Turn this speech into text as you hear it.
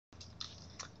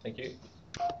Thank you.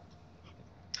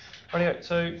 Rightio,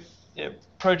 so yeah,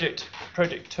 project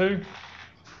 2.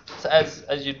 So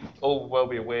as you'd all well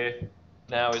be aware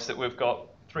now, is that we've got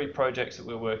 3 projects that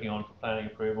we're working on for planning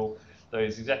approval.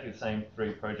 Those exactly the same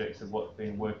 3 projects of what's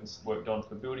been worked on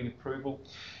for building approval.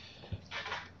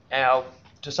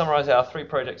 To summarise, our 3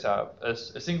 projects are a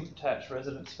single detached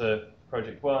residence for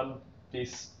project 1,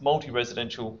 this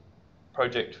multi-residential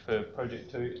project for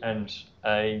project 2, and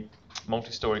a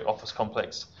multi-storey office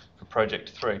complex for project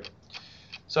 3.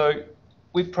 So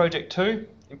with project 2,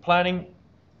 in planning,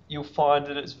 you'll find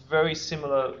that it's very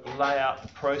similar layout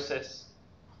and process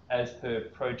as per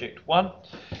project 1.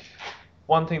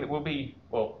 One thing that will be,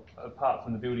 well, apart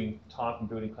from the building type and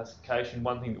building classification,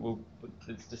 one thing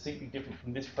that's distinctly different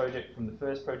from this project, from the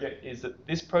first project, is that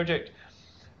this project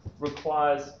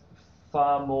requires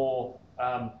far more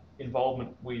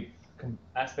involvement with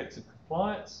aspects of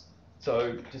compliance.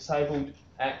 So disabled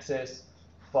access,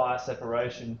 fire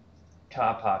separation,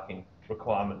 car parking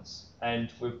requirements,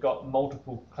 and we've got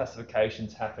multiple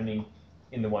classifications happening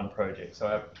in the one project.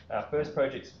 So our first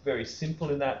project is very simple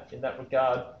in that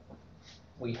regard.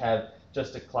 We have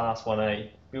just a Class 1A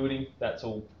building. It's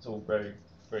all very,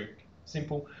 very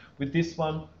simple. With this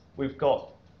one, we've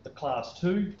got the Class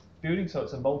 2 building, so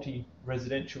it's a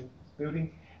multi-residential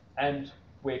building, and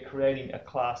we're creating a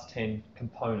Class 10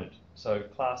 component. So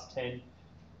Class 10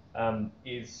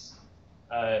 is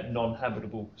a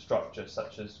non-habitable structure,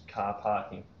 such as car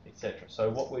parking, etc. So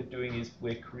what we're doing is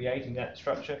we're creating that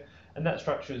structure, and that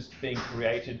structure is being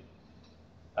created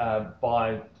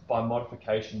by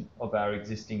modification of our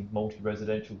existing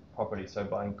multi-residential property. So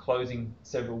by enclosing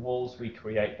several walls, we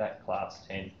create that Class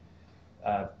 10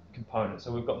 component.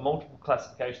 So we've got multiple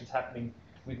classifications happening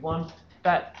with one.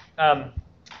 That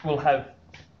will have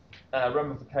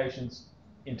ramifications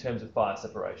in terms of fire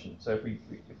separation. So if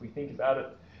we think about it,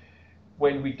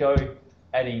 when we go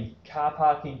adding car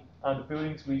parking under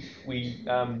buildings, we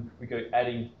go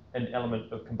adding an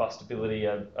element of combustibility,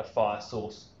 a fire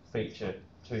source feature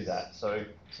to that. So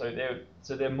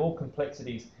there are more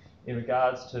complexities in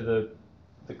regards to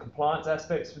the compliance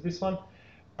aspects for this one,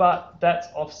 but that's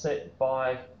offset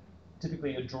by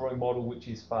typically a drawing model which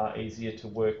is far easier to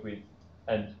work with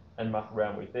and muck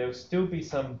around with. There will still be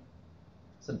some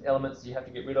elements that you have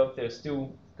to get rid of. There's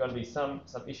still going to be some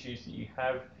issues that you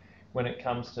have when it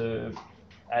comes to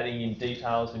adding in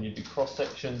details when you do cross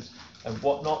sections and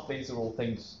whatnot. These are all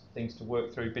things to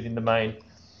work through, but in the main,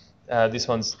 this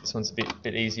one's a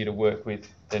bit easier to work with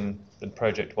than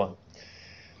project 1.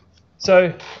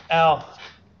 So our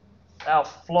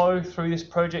flow through this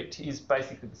project is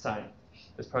basically the same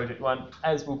as project 1,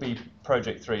 as will be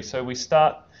project 3. So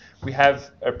we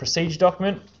have a procedure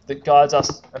document that guides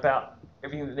us about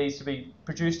everything that needs to be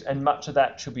produced, and much of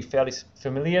that should be fairly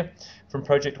familiar from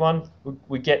project 1.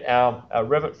 We get our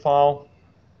Revit file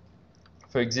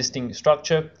for existing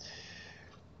structure.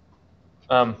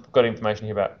 We've got information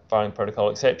here about filing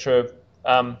protocol, etc.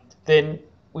 Then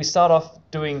we start off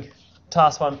doing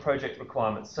task 1 project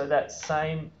requirements. So that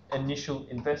same initial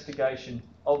investigation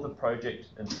of the project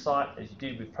and site as you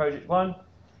did with project 1,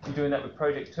 you're doing that with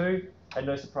project 2, and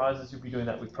no surprises, you'll be doing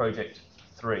that with project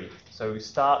 3. So we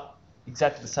start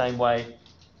exactly the same way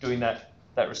doing that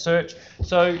research.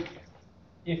 So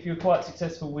if you're quite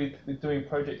successful with doing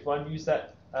project 1, use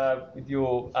that with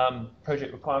your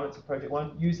project requirements of project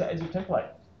 1. Use that as your template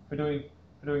for doing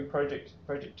project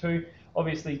 2.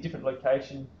 Obviously, different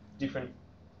location, different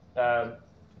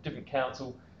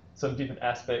council, some different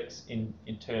aspects in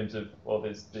terms of, well,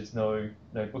 there's no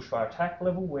bushfire attack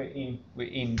level. We're in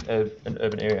an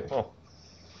urban area.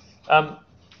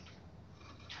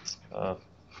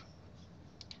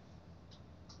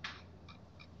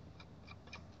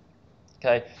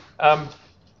 Okay.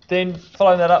 Then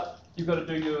following that up, you've got to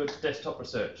do your desktop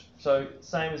research. So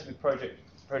same as with project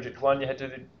 1, you had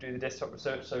to do the desktop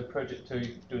research. So project 2,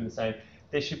 doing the same.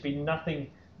 There should be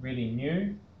nothing really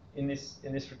new in this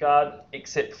regard,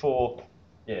 except for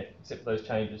those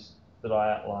changes that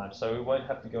I outlined. So we won't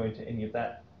have to go into any of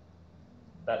that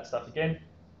stuff again.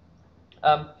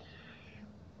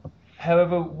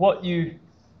 However, what you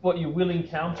will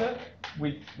encounter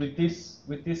with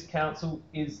this council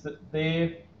is that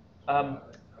their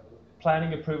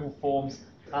planning approval forms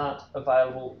aren't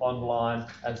available online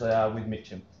as they are with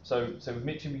Mitcham. So with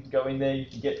Mitcham, you can go in there, you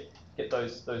can get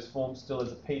those forms still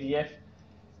as a PDF.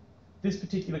 This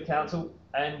particular council,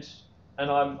 and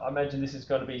I imagine this is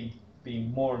going to be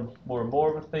more and more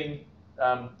of a thing,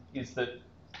 is that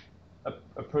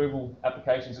approval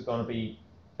applications are going to be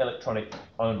electronic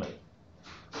only.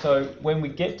 So when we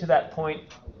get to that point,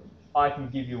 I can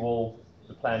give you all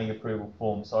the planning approval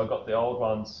form. So I got the old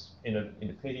ones in a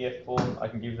PDF form. I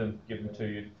can give them to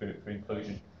you for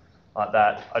inclusion like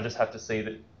that. I just have to see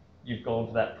that you've gone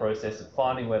to that process of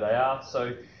finding where they are.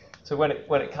 So when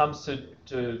it comes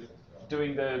to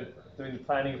doing the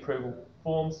planning approval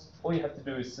forms, all you have to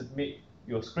do is submit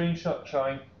your screenshot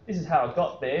showing this is how I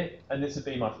got there, and this would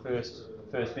be my first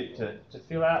bit to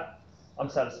fill out. I'm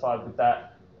satisfied with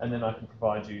that, and then I can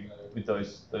provide you with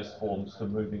those forms for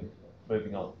moving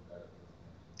on.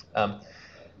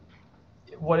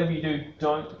 Whatever you do,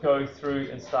 don't go through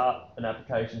and start an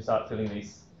application, start filling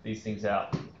these things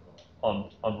out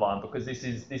online, because this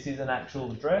is an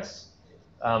actual address,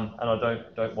 and I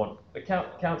don't want the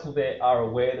council there are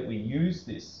aware that we use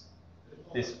this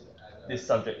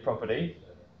subject property,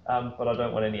 but I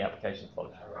don't want any applications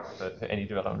lodged for any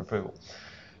development approval.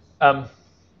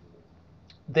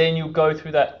 Then you'll go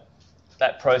through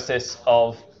that process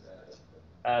of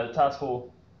the task force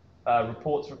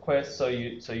reports request. So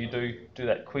you do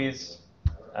that quiz,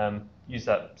 use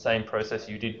that same process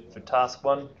you did for task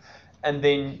 1, and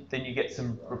then you get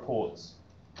some reports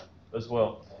as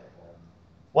well.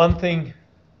 One thing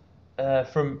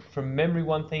from memory,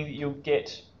 one thing that you'll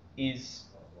get is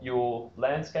your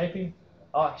landscaping.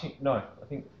 Oh, actually, no. I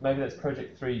think maybe that's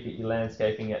project 3. You get your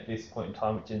landscaping at this point in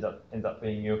time, which ends up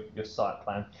being your site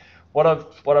plan.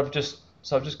 I've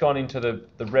just gone into the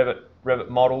Revit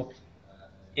model.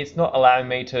 It's not allowing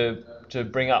me to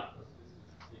bring up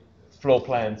floor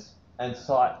plans and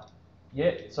site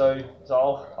yet. So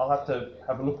I'll have to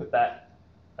have a look at that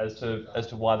as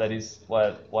to why that is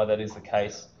the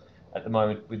case at the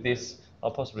moment with this.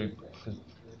 I'll possibly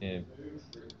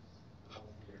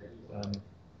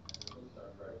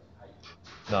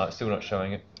no, it's still not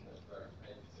showing it.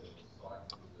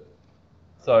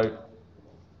 So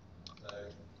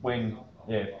when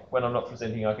I'm not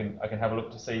presenting, I can have a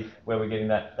look to see where we're getting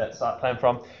that site plan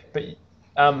from. But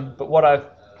what I've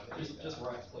just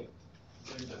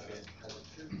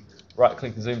right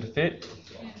click and zoom to fit.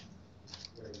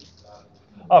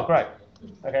 Oh, great.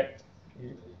 Okay.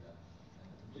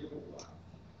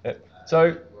 Yep.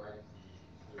 So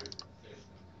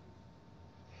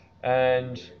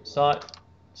and site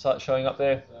showing up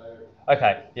there.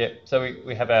 Okay. Yeah. So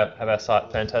we have our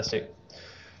site. Fantastic.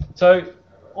 So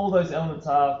all those elements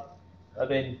are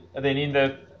then in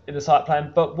the site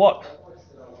plan. But what?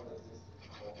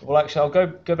 Well, actually, I'll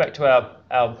go back to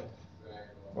our.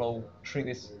 We'll shrink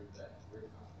this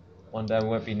one down. We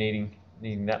won't be needing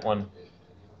that one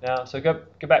now. So go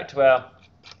back to our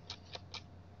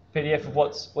PDF of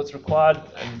what's required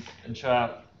and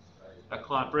show our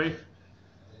client brief.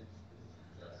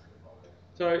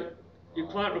 So your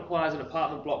client requires an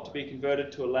apartment block to be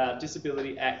converted to allow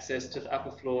disability access to the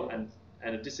upper floor and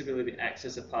a disability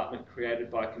access apartment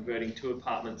created by converting 2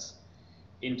 apartments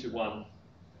into 1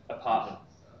 apartment.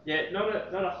 Yeah, not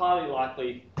a highly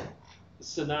likely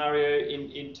scenario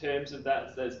in terms of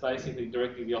that. That's basically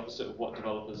directly the opposite of what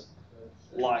developers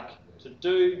like to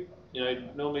do.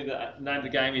 Normally the name of the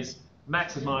game is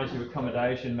maximise your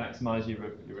accommodation, maximise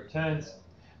your returns.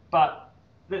 But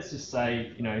let's just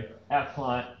say, our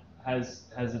client has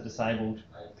a disabled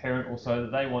parent also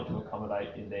that they want to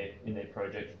accommodate in their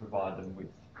project to provide them with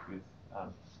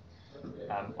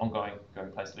ongoing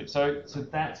place to live. So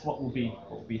that's what will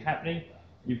be happening.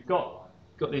 You've got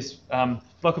this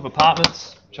block of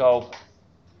apartments, which I'll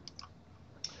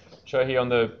show here on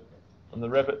the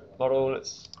Revit model.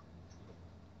 Let's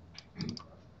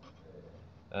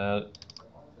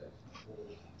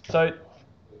so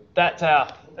that's our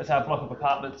block of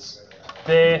apartments.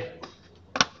 There,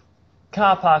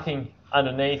 car parking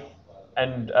underneath,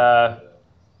 and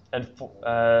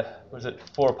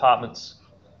 4 apartments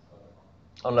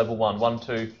on level 1. 1,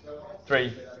 2,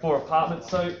 3, 4 apartments.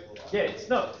 So yeah, it's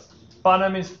not by no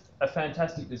means a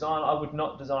fantastic design. I would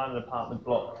not design an apartment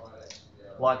block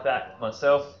like that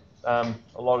myself. A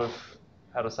lot of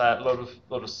a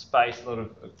lot of space, a lot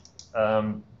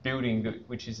of building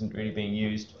which isn't really being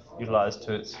utilised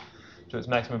to its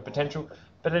maximum potential.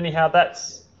 But anyhow,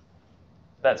 that's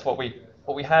what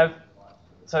we have.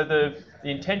 So the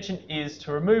intention is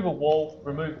to remove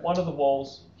one of the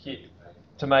walls here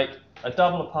to make a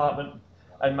double apartment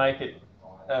and make it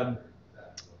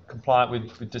compliant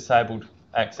with disabled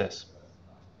access.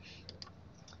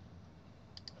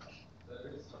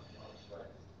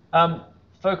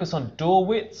 Focus on door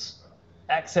widths,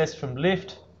 access from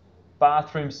lift,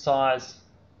 bathroom size,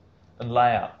 and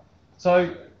layout. So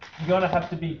you're going to have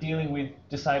to be dealing with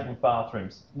disabled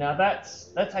bathrooms. Now that's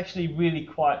actually really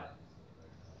quite.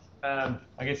 I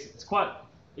guess it's quite.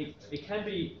 It can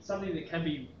be something that can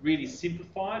be really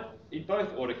simplified in both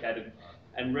AutoCAD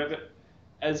and Revit,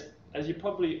 as as you're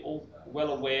probably all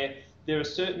well aware, there are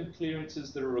certain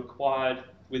clearances that are required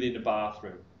within a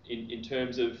bathroom in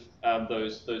terms of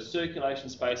those circulation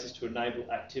spaces to enable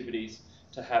activities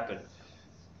to happen.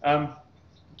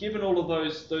 Given all of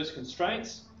those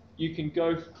constraints, you can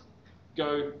go,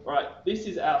 all right, this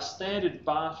is our standard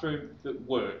bathroom that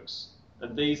works,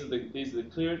 and these are the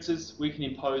clearances. We can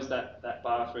impose that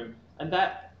bathroom, and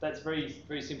that's very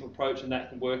simple approach, and that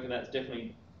can work, and that's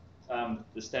definitely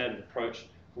the standard approach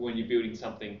for when you're building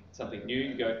something new.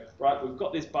 You go, right, we've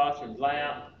got this bathroom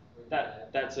layout.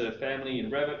 That's a family in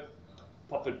Revit.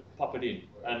 Pop it in,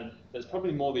 and that's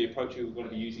probably more the approach you're going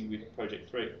to be using with Project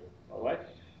 3, by the way.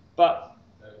 But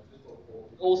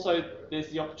also, there's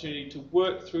the opportunity to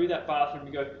work through that bathroom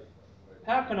and go,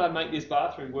 how can I make this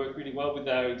bathroom work really well with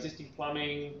our existing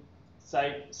plumbing,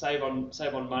 save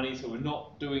on money, so we're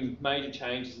not doing major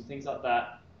changes and things like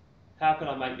that. How can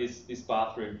I make this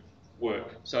bathroom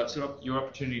work? So it's your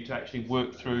opportunity to actually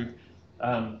work through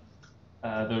the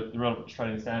relevant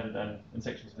Australian standard and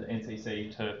sections of the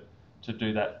NCC to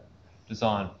do that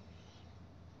design.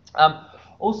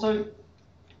 Also,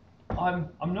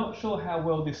 I'm not sure how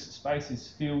well this space is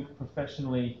filled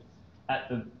professionally at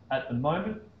the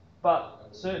moment, but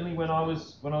certainly when I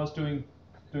was doing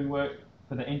work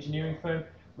for the engineering firm,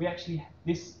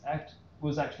 this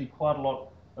was actually quite a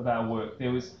lot of our work.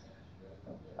 There was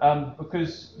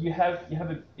because you have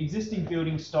an existing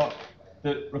building stock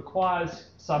that requires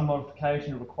some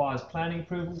modification, it requires planning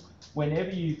approval. Whenever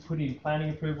you put in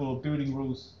planning approval or building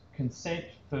rules consent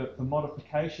for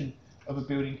modification of a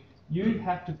building, you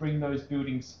have to bring those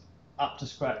buildings up to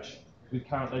scratch with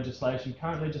current legislation.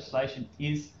 Current legislation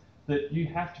is that you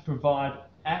have to provide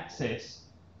access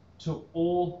to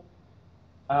all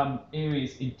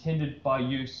areas intended by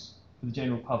use for the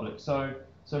general public. So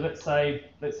let's say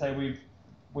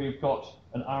we've got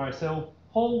an RSL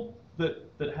hall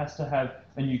that has to have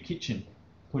a new kitchen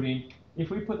put in. If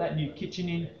we put that new kitchen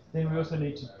in, then we also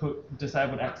need to put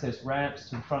disabled access ramps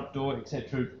to the front door,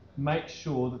 etc. Make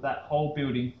sure that whole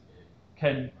building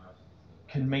can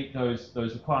meet those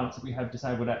requirements, that we have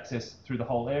disabled access through the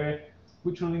whole area,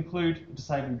 which will include a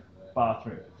disabled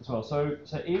bathroom as well. So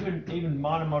even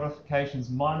minor modifications,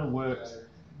 minor works,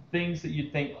 things that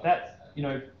you'd think that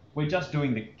we're just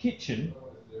doing the kitchen.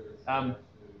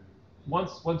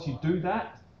 Once you do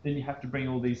that, then you have to bring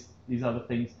all these other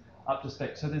things up to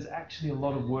spec. So there's actually a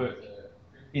lot of work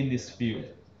in this field.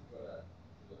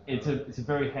 It's a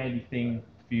very handy thing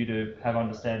for you to have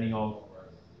understanding of,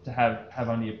 to have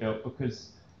under your belt,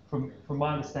 because from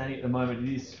my understanding at the moment,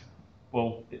 years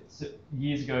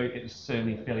ago it was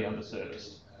certainly fairly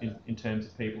underserviced in terms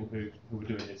of people who were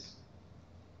doing this.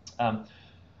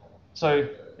 So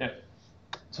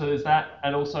there's that,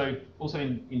 and also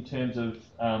in terms of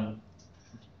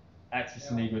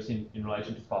access and egress in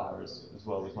relation to fire as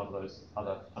well as one of those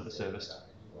other underserviced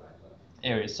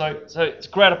areas. So it's a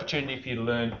great opportunity for you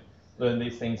to learn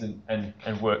these things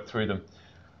and work through them.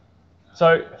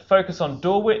 So focus on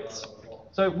door widths.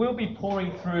 So we'll be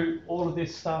pouring through all of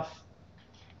this stuff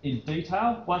in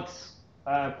detail once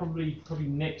probably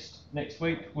next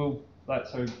week. So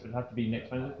it'll have to be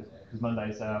next Wednesday because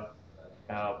Monday's our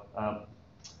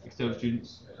external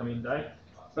students coming day.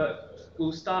 But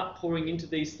we'll start pouring into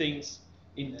these things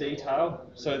in detail,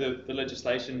 so the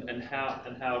legislation and how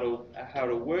it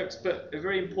all works. But a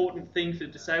very important thing for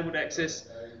disabled access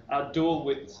are door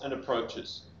widths and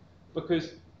approaches,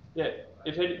 because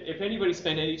if anybody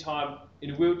spent any time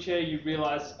in a wheelchair, you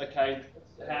realise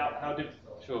how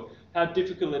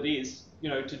difficult it is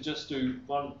to just do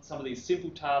some of these simple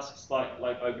tasks like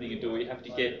opening a door. You have to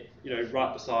get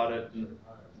right beside it and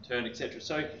turn, etc.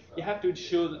 So you have to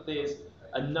ensure that there's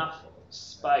enough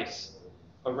space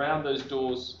around those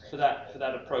doors for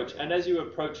that approach. And as you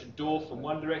approach a door from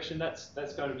one direction, that's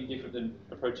going to be different than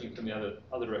approaching from the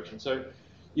other direction. So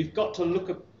you've got to look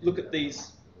at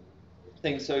these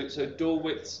things. So door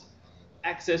widths,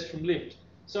 access from lift.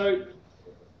 So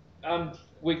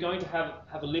we're going to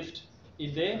have a lift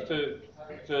in there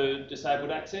for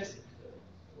disabled access.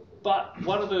 But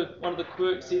one of the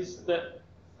quirks is that,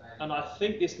 and I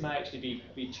think this may actually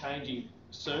be changing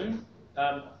soon,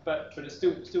 but it's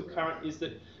still current, is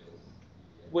that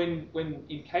when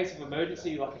in case of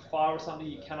emergency like a fire or something,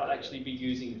 you cannot actually be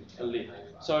using a lift.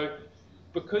 So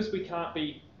because we can't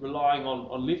be relying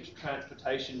on lift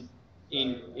transportation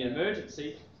in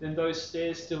emergency, then those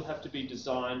stairs still have to be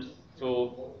designed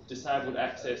for disabled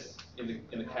access in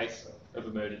the case of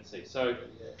emergency. So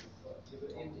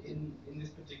in this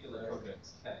particular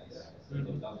project's case, the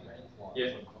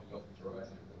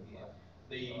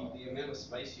amount of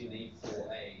space you need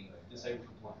for a disabled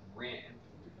compliant ramp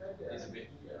is a bit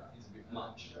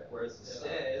much. Whereas the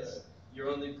stairs, you're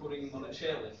only putting them on a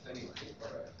chairlift anyway.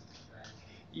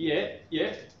 Yeah.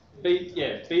 Be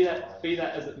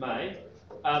that as it may.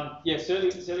 Yeah,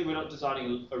 certainly we're not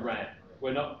designing a ramp.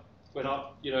 We're not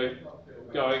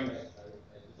going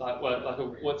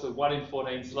what's a 1 in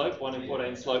 14 slope, 1 in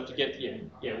 14 slope to get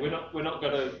we're not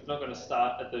gonna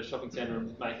start at the shopping centre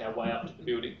and make our way up to the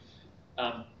building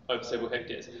over several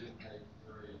hectares.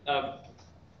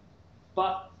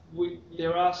 But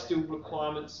there are still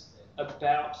requirements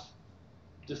about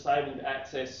disabled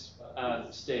access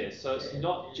stairs. So it's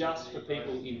not just for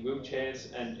people in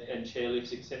wheelchairs and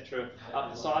chairlifts, etc.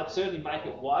 up the side. Certainly make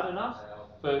it wide enough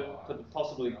for the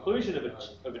possible inclusion of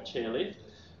a chairlift.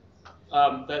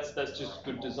 That's just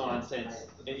good design sense.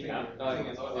 Anyhow, The thing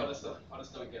is, I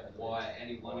just don't get why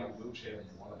anyone in a wheelchair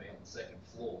would want to be on the second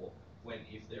floor when,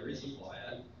 if there is a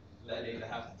fire, they'd either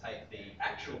have to take the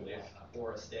actual lift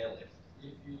or a stair lift.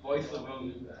 Both of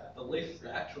them,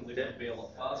 the actual lift would be a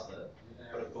lot faster,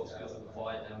 but of course, because of the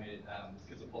fire damage,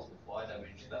 because of possible fire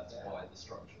damage, that's why the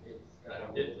structure, they don't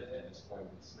want to lift it just fall and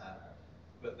snap.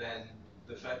 But then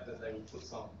the fact that they would put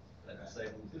a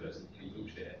disabled person in a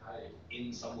wheelchair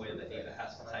in somewhere that either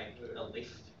has to take a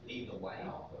lift either way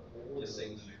just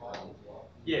seems a bit wrong.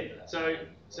 Yeah. So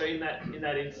in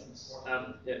that instance,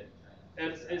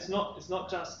 it's not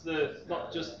just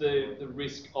the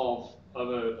risk of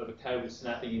a cable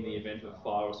snapping in the event of a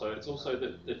fire or so. It's also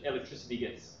that electricity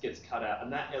gets cut out,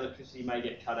 and that electricity may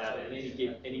get cut out at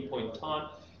any point in time.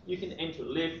 You can enter a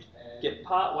lift, get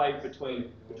part way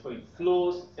between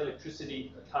floors,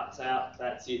 electricity cuts out,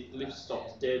 that's it, lift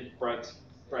stops dead, brakes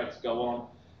go on.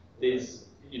 There's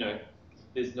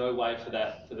no way for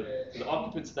the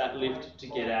occupants of that lift to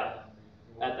get out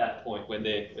at that point when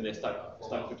they're stuck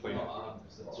between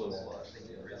floors. I think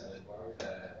there is a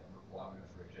requirement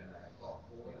for a generator,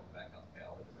 backup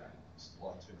power to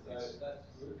supply to this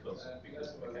because of the case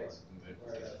of emergency.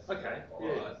 Okay. I'd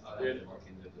have to look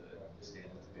into the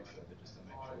standards a bit further just to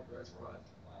make sure that's right.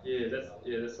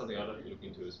 That's something I'd have to look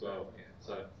into as well. Yeah.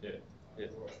 So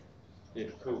yeah,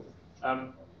 cool.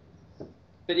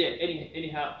 But yeah,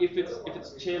 anyhow, if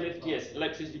it's chairlift, yes,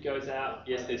 electricity goes out.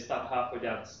 Yes, they're stuck halfway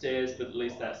down the stairs, but at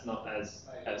least that's not as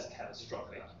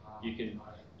catastrophic. You can,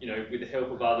 with the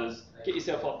help of others, get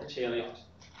yourself off the chairlift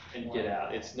and get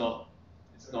out. It's not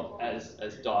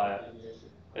as dire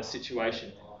a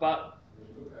situation, but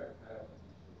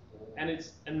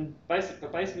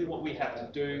basically what we have to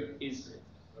do is,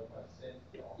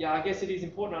 I guess it is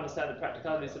important to understand the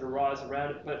practicalities that arise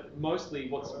around it, but mostly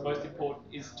what's most important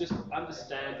is just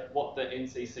understand what the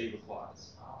NCC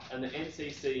requires. And the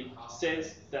NCC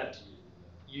says that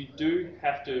you do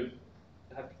have to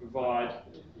provide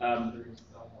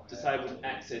disabled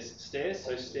access stairs,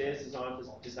 so stairs designed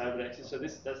for disabled access. So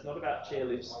that's not about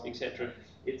chairlifts, etc.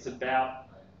 It's about,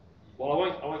 well,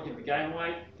 I won't give the game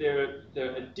away. There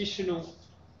are additional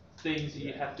things that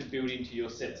you have to build into your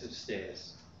sets of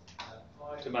stairs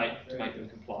to make them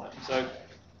compliant. So,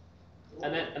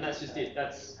 and that's just it.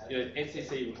 That's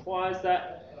NCC requires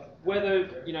that.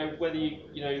 Whether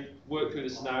you work through the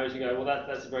scenarios, you go, well,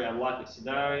 that's a very unlikely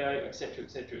scenario, etc.,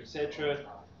 etc., etc.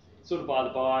 Sort of by the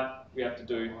by, we have to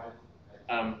do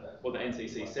what the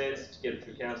NCC says to get it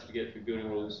through council, to get it through building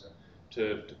rules,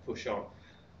 to push on,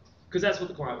 because that's what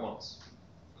the client wants.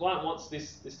 The client wants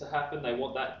this to happen. They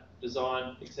want that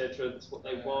design, etc. That's what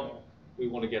they want. We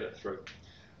want to get it through.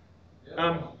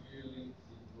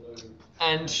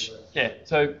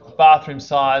 So bathroom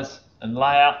size and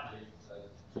layout.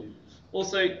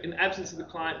 Also, in the absence of the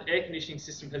client, air conditioning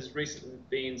system has recently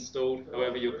been installed.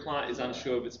 However, your client is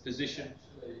unsure of its position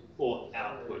or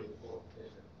output.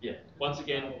 Yeah, once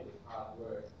again,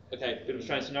 okay, bit of a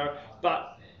strange scenario,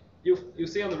 but you'll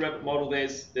see on the Revit model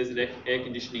there's an air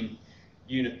conditioning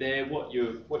unit there. What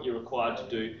you're required to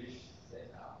do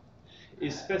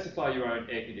is specify your own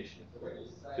air conditioning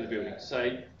for the building.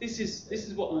 Say this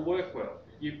is what will work well.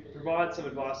 You provide some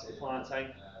advice to the client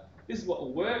saying, this is what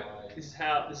will work. This is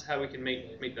how we can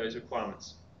meet those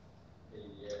requirements.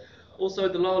 Also,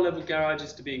 the lower level garage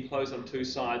is to be enclosed on two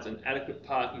sides and adequate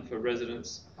parking for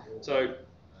residents. So,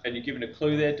 and you're given a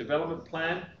clue there, development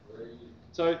plan.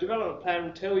 So, development plan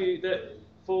will tell you that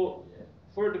for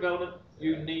a development,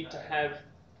 you need to have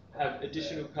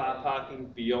additional car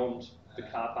parking beyond the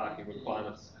car parking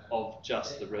requirements of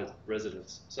just the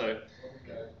residents. So,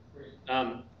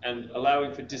 and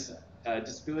allowing for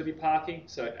disability parking,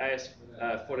 so AS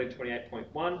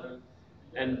 1428.1,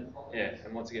 and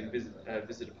once again,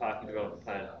 visitor parking development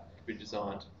plan to be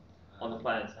designed on the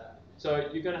plans. So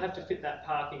you're going to have to fit that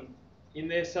parking in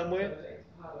there somewhere.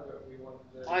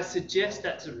 I suggest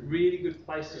that's a really good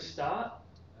place to start.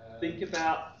 Think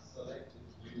about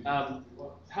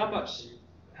how much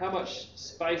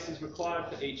space is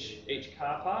required for each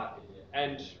car park,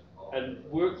 and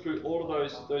work through all of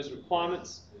those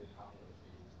requirements,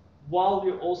 while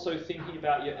you're also thinking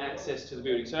about your access to the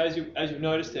building. So as you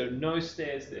notice, there are no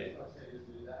stairs there,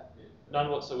 none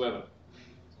whatsoever.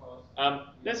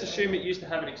 Let's assume it used to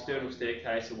have an external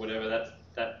staircase or whatever.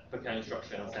 That became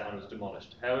structurally unsound and was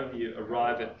demolished. However, you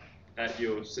arrive at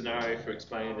your scenario for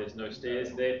explaining there's no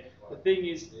stairs there. The thing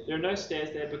is, there are no stairs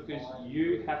there because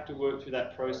you have to work through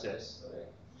that process.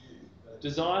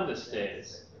 Design the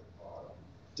stairs.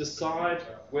 Decide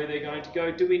where they're going to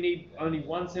go. Do we need only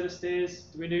one set of stairs?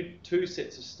 Do we need 2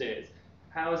 sets of stairs?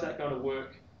 How is that going to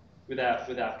work with our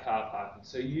car parking?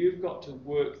 So you've got to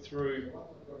work through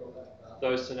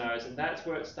those scenarios, and that's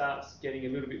where it starts getting a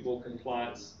little bit more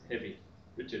compliance heavy.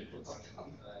 Richard,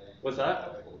 what's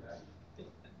that?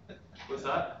 What's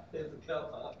that? There's a car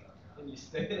park, and you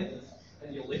stairs,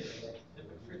 and you lift.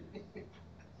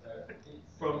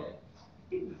 From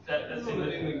that's in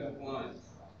the compliance.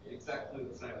 Exactly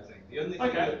the same thing. The only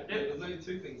thing there's only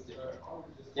 2 things different.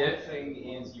 Yeah. One thing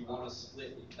is you want to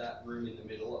split that room in the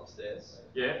middle upstairs.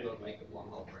 Yeah. You've got to make it one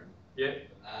whole room. Yeah.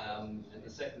 And the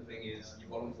second thing is your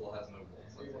bottom floor has no walls.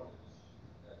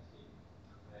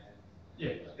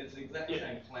 Yeah. It's the exact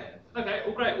same plan. Okay,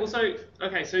 well great. Well, so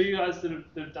you guys that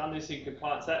have done this in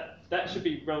compliance, that should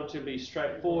be relatively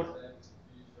straightforward.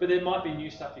 But there might be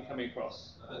new stuff you're coming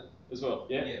across as well.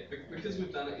 Yeah. Yeah, because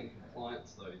we've done it in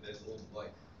compliance though. There's all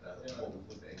what we've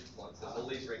looked at in compliance. There's all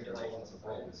these regulations of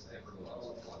roles everyone else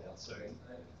will find out soon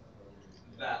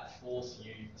that force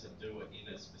you to do it in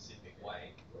a specific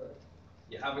way.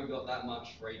 You haven't got that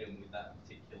much freedom with that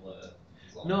particular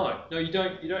design. No, you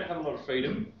don't. You don't have a lot of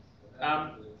freedom.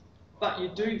 But you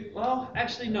do. Well,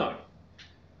 actually, no.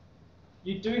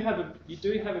 You do have a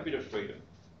bit of freedom,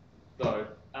 though.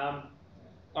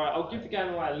 All right, I'll give the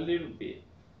game away a little bit.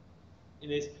 In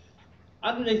this,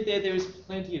 underneath there is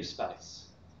plenty of space.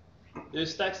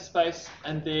 There's stacks of space,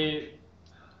 and there's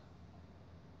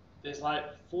like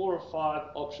 4 or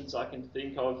 5 options I can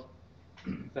think of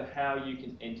for how you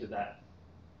can enter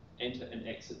and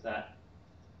exit that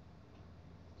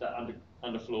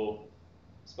underfloor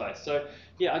space. So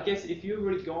yeah, I guess if you've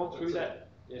already gone through that.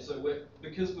 Yeah. So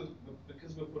because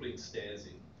we're putting stairs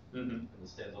in, and the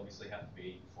stairs obviously have to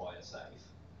be fire safe.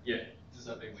 Yeah. Does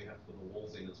that mean we have to put the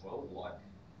walls in as well?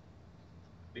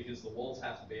 Because the walls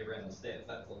have to be around the stairs.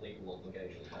 That's a legal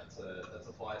obligation. That's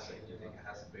a fire safety thing. It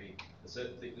has to be a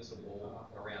certain thickness of wall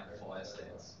around the fire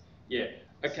stairs. Yeah.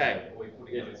 Okay. So are we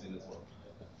putting those in as well?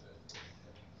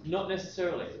 Not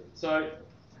necessarily. So,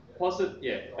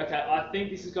 yeah. Okay. I think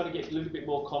this is going to get a little bit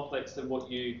more complex than what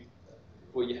you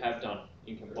have done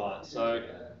in compliance. So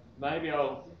maybe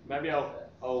I'll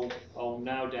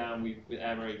nail down with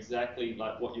Anne-Marie exactly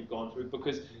like what you've gone through,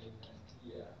 because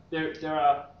there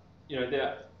are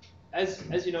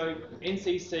as you know,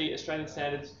 NCC Australian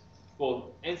standards,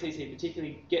 well, NCC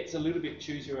particularly gets a little bit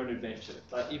choose your own adventure.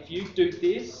 Like if you do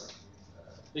this,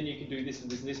 then you can do this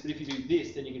and this and this. But if you do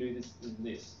this, then you can do this and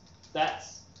this.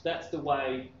 That's the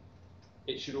way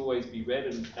it should always be read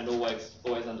and always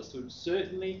understood.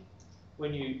 Certainly,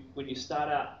 when you start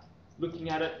out looking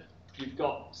at it, you've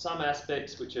got some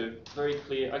aspects which are very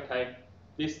clear. Okay,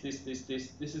 this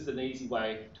is an easy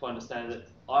way to understand it.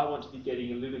 I want to be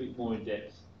getting a little bit more in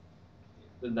depth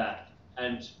than that,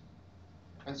 and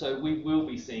so we will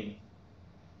be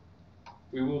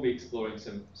exploring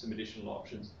some additional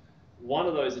options. One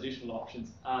of those additional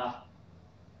options are,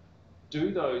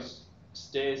 do those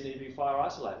stairs need to be fire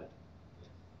isolated?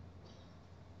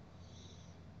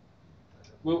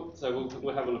 We'll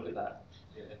have a look at that.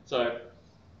 Yeah. So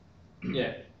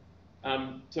yeah,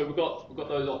 so we've got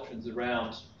those options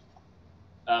around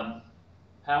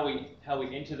how we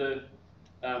enter the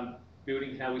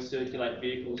building, how we circulate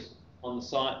vehicles on the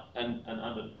site and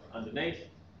underneath.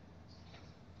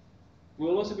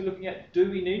 We'll also be looking at, do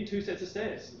we need 2 sets of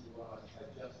stairs?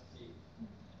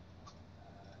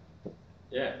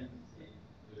 Yeah.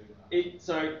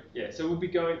 So we'll be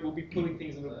pulling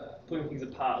things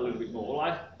apart a little bit more.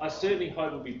 Well, I certainly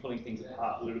hope we'll be pulling things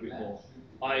apart a little bit more.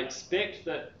 I expect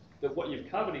that what you've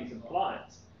covered in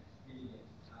compliance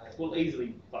will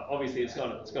easily, like obviously it's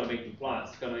going to meet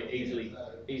compliance. It's going to easily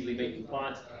meet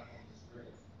compliance.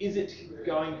 Is it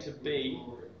going to be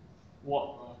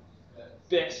what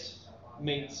best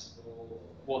meets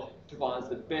what provides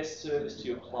the best service to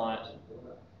your client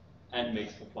and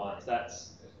meets compliance?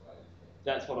 That's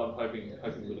what I'm hoping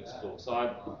we'll explore. So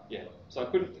I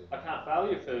can't fail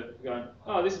you for going,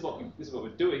 oh, this is what we're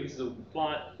doing. This is all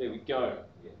compliant. There we go.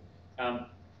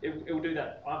 It will do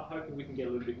that. I'm hoping we can get a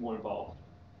little bit more involved.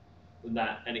 than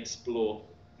that and explore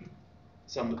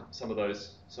some of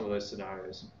those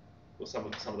scenarios or some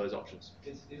of those options.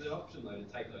 Is it an option though to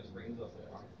take those rings off the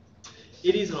front?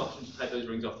 It is an option to take those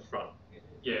rings off the front.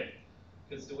 Yeah.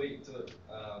 Because do we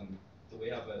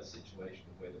have a situation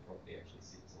where the property actually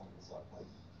sits on the site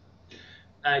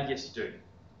plan? Yes, you do.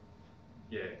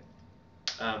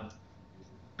 Yeah.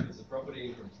 Because the property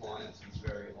in compliance is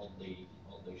very oddly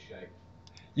shaped.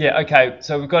 Yeah. Okay.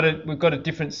 So we've got a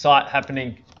different site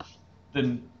happening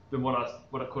than what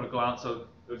I caught a glance of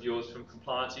yours from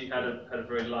compliance. You had a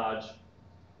very large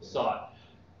site.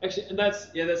 Actually, and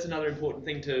that's another important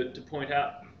thing to point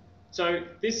out. So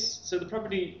the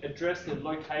property address, the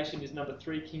location is number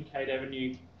 3 Kincaid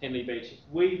Avenue, Henley Beach. If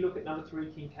we look at number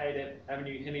 3 Kincaid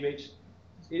Avenue, Henley Beach,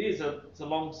 it's a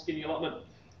long skinny allotment.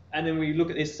 And then we look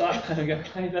at this site plan and go,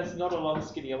 hey, that's not a long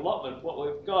skinny allotment. What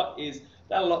we've got is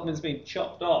that allotment's been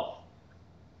chopped off.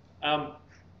 And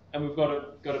we've got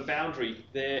a boundary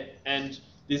there, and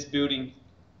this building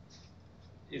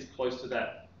is close to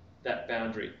that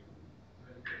boundary.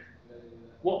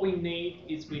 What we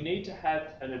need to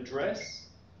have an address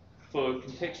for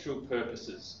contextual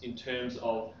purposes in terms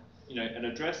of, an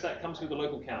address that comes with the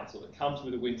local council, it comes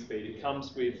with a wind speed, it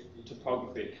comes with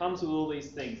topography, it comes with all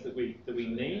these things that we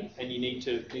need, and you need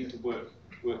to work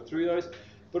through those.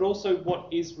 But also what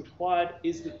is required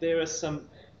is that there are some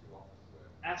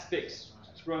aspects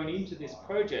thrown into this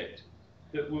project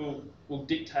that will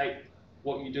dictate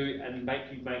what you do and make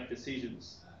you make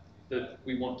decisions that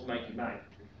we want to make you make.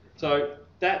 So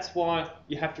that's why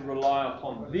you have to rely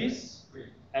upon this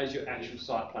as your actual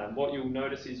site plan. What you'll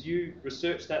notice is you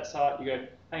research that site, you go,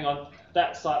 hang on,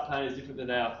 that site plan is different than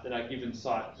our given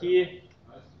site here.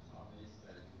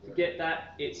 Forget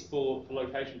that, it's for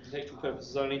location contextual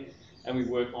purposes only, and we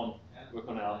work on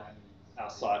our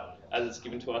site as it's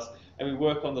given to us, and we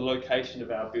work on the location of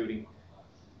our building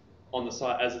on the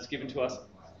site as it's given to us.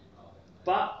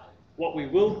 But what we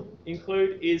will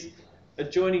include is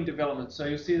adjoining development. So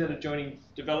you'll see that adjoining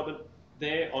development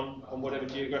there on whatever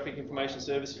geographic information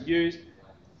service you use.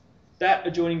 That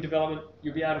adjoining development,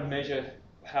 you'll be able to measure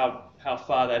how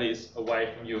far that is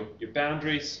away from your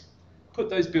boundaries. Put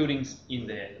those buildings in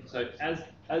there. So as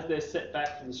they're set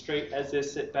back from the street, as they're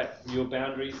set back from your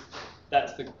boundaries,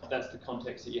 that's the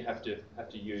context that you have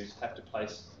to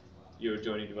place your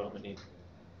adjoining development in.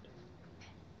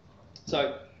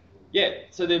 So yeah,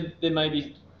 so there may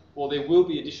be, or there will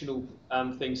be additional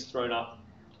things thrown up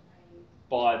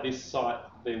by this site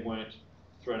that weren't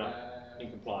thrown up in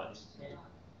compliance.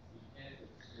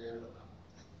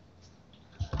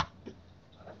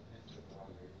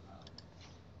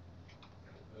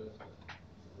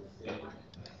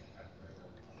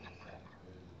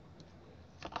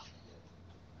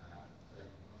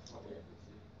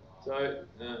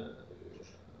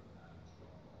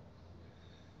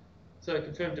 So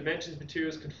confirm dimensions,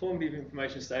 materials, conformity of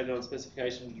information stated on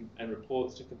specification and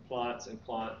reports to compliance and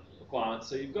client requirements.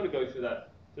 So you've got to go through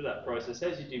that process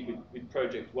as you did with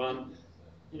project 1.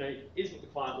 Is what the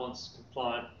client wants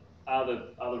compliant? Are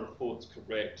the reports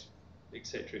correct?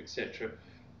 Etc. Etc.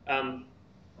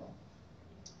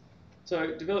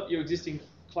 So develop your existing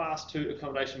Class 2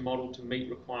 accommodation model to meet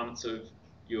requirements of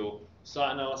your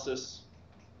site analysis.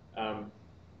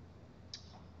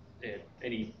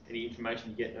 Any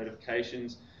information you get,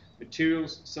 notifications,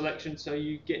 materials selection. So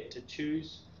you get to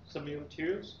choose some of your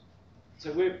materials.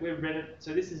 So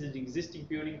so this is an existing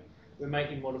building. We're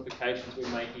making modifications.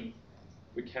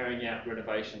 We're carrying out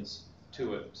renovations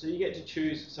to it. So you get to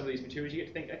choose some of these materials. You get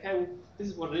to think, okay, well, this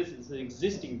is what it is. It's an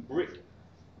existing brick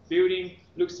building.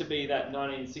 Looks to be that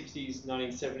 1960s,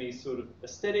 1970s sort of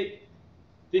aesthetic.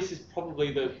 This is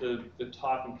probably the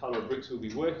type and colour of bricks we'll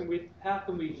be working with. How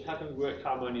can we work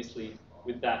harmoniously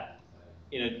with that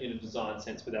in a design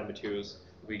sense with our materials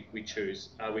we choose?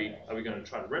 Are we going to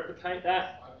try to replicate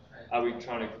that? Are we going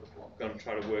to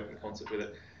try to work in concert with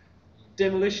it?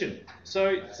 Demolition.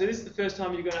 So this is the first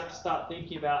time you're going to have to start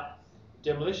thinking about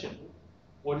demolition.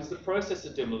 What is the process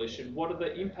of demolition? What are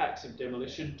the impacts of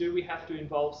demolition? Do we have to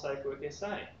involve SafeWork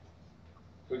SA,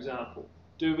 for example?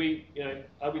 Are we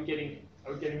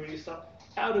getting rid of stuff?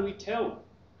 How do we tell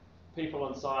people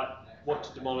on site what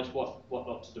to demolish, what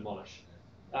not to demolish?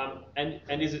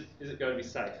 And is it going to be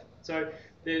safe? So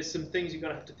there's some things you're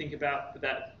going to have to think about for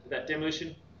that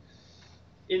demolition.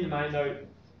 In the main though,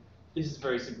 this is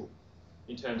very simple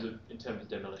in terms of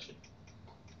demolition.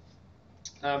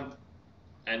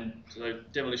 And so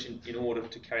demolition in order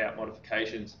to carry out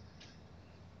modifications.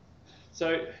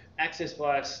 So access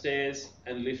via stairs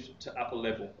and lift to upper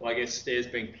level. Well, I guess stairs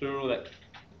being plural, that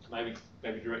maybe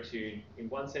directs you in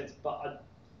one sense, but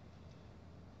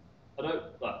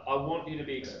I want you to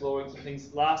be exploring some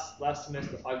things. Last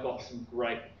semester, I got some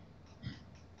great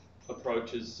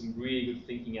approaches, some really good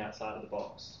thinking outside of the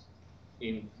box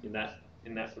in that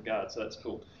regard. So that's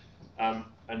cool. And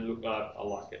look, I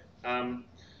like it.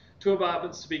 2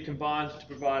 apartments to be combined to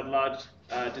provide large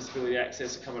disability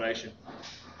access accommodation.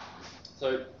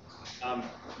 So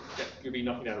you'll be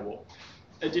knocking out a wall.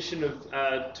 Addition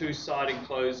of two-sided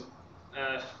enclosed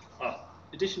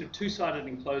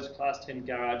enclosed Class 10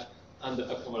 garage under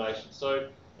accommodation. So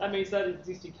that means that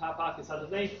existing car park is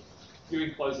underneath. You're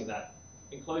enclosing that.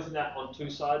 Enclosing that on 2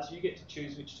 sides. You get to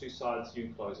choose which 2 sides you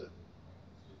enclose it.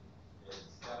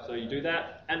 So you do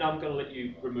that, and I'm going to let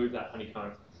you remove that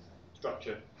honeycomb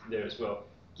structure there as well.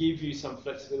 Give you some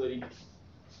flexibility.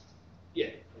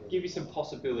 Yeah, give you some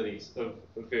possibilities of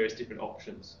various different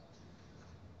options.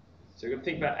 So you're going to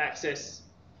think about access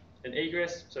and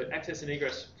egress. So access and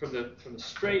egress from the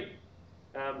street,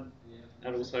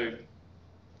 and also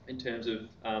in terms of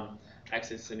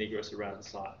access and egress around the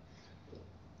site.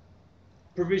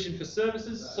 Provision for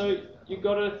services. So you've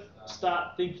got to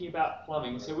start thinking about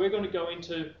plumbing. So we're going to go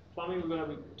into plumbing. We're going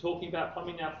to be talking about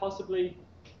plumbing now. Possibly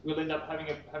we'll end up having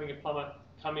a plumber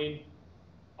come in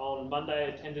on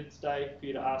Monday, attendance day, for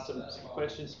you to ask some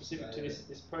questions specific to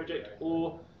this project,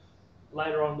 or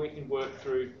later on we can work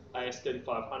through AS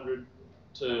 3500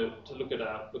 to look at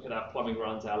our plumbing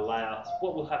runs, our layouts,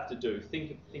 what we'll have to do.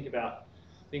 Think about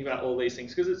all these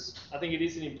things, because I think it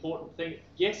is an important thing.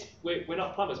 Yes, we're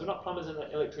not plumbers. We're not plumbers and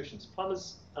electricians. Plumbing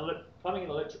and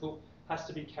electrical has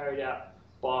to be carried out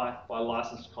by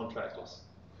licensed contractors,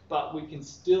 but we can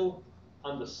still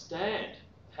understand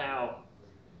how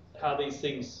these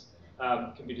things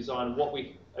can be designed,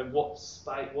 what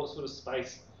sort of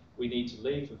space we need to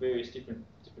leave for various different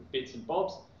bits and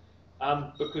bobs.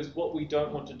 Because what we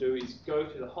don't want to do is go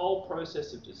through the whole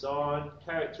process of design,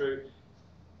 carry it through,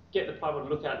 get the plumber to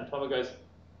look at it, and the plumber goes,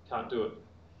 can't do it,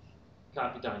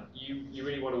 can't be done. You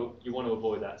really want to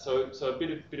avoid that. So a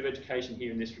bit of education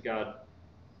here in this regard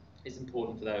is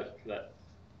important for the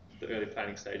early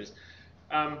planning stages.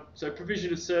 So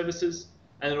provision of services,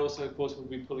 and then also of course we'll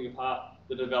be pulling apart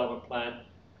the development plan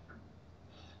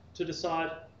to decide,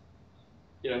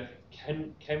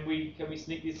 can we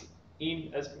sneak this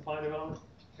in as compliant development?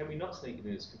 Can we not sneak it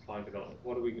in as compliant development?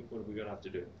 What are we going to have to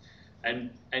do?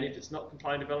 And if it's not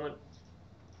compliant development,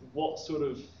 what sort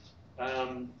of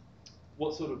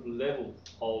level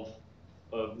of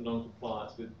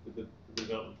non-compliance with the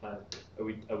development plan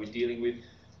are we dealing with?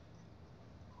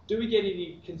 Do we get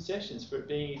any concessions for it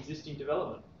being existing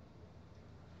development?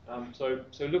 So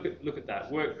look at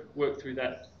that, work through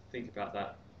that, think about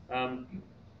that, and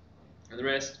the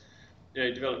rest.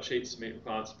 Develop sheets to meet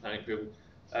requirements of planning approval.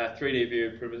 3D view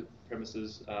of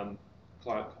premises,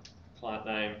 client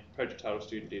name, project title,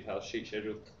 student details, sheet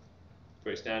schedule,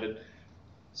 very standard.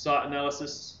 Site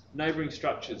analysis, neighbouring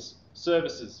structures,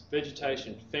 services,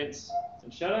 vegetation, fence,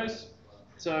 and shadows.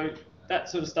 So that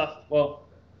sort of stuff. Well,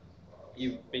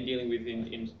 you've been dealing with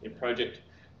in project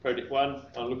 1,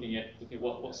 looking at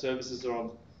what services are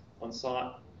on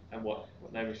site and what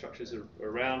neighbouring structures are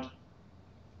around.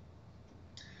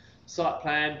 Site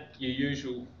plan, your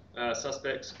usual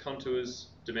suspects, contours,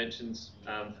 dimensions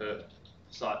for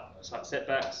site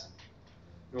setbacks,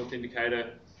 north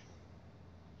indicator.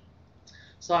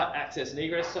 Site access and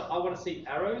egress. So I want to see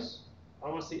arrows. I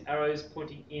want to see arrows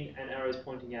pointing in and arrows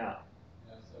pointing out.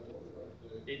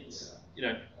 It's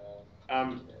had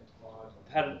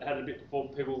it a bit before.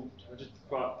 People just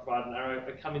provide an arrow,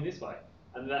 but come in this way,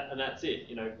 and that's it.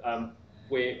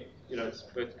 Where it's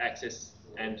both access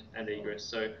and egress.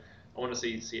 So I want to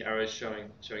see arrows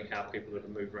showing how people are to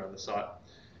move around the site.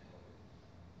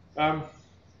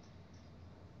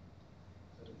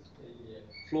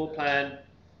 Floor plan.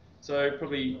 So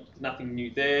probably nothing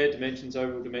new there. Dimensions,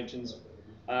 overall dimensions.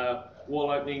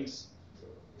 Wall openings,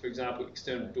 for example,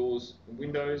 external doors and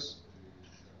windows.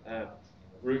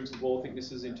 Rooms and wall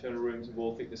thicknesses, internal rooms and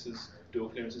wall thicknesses, door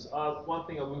clearances. One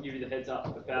thing I will give you the heads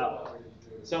up about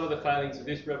some of the failings of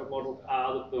this Revit model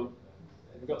are that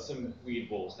we've got some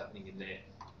weird walls happening in there.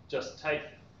 Just take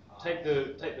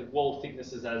the wall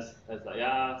thicknesses as they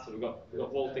are. So we've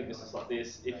got wall thicknesses like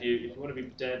this. If you want to be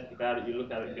pedantic about it, you look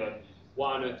at it and go,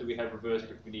 why on earth do we have reverse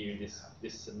brick veneer in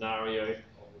this scenario?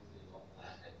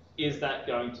 Is that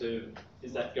going to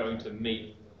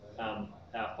meet our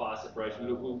fire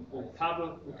separation? We'll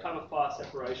cover fire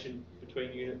separation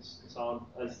between units and so on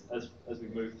as we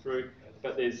move through,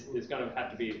 but there's going to have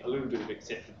to be a little bit of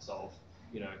acceptance of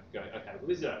going, okay, well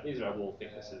these are our wall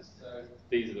thicknesses.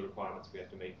 These are the requirements we have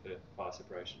to meet for fire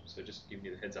separation. So just giving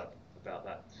you the heads up about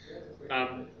that.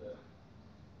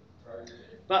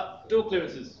 But door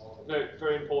clearances, very,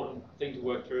 very important thing to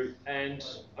work through, and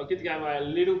I'll get the game away a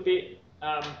little bit.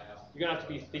 You're going to have to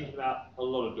be thinking about a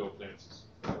lot of door clearances.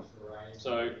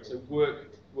 So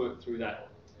work through that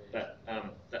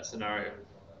scenario.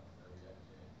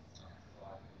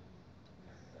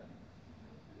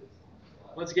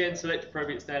 Once again, select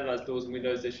appropriate standardized doors and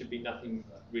windows. There should be nothing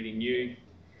really new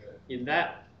in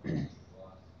that.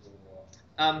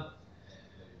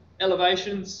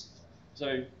 Elevations,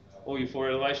 so all your 4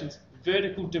 elevations.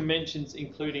 Vertical dimensions,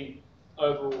 including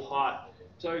overall height.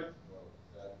 So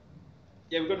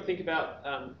yeah, we've got to think about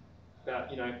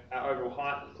our overall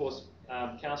height. Of course,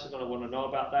 council are going to want to know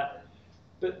about that.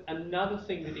 But another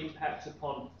thing that impacts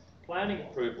upon planning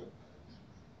approval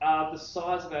are the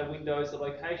size of our windows, the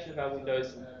location of our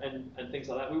windows, and things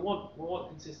like that. We want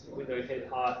consistent window head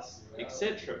heights,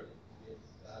 etc.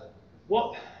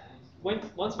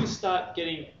 Once we start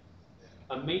getting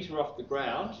a metre off the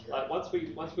ground, like once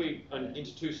we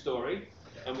into 2-storey,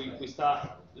 and we start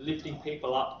lifting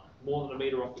people up more than a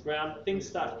metre off the ground, things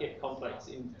start to get complex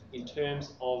in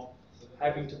terms of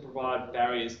having to provide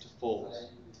barriers to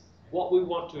falls. What we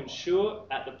want to ensure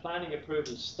at the planning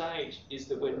approval stage is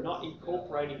that we're not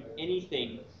incorporating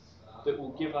anything that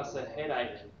will give us a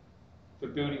headache for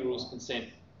building rules consent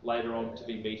later on to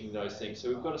be meeting those things. So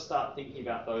we've got to start thinking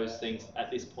about those things at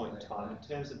this point in time, in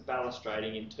terms of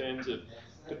balustrading, in terms of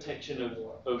protection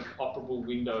of operable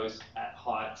windows at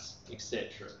heights,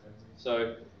 etc.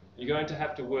 So you're going to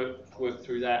have to work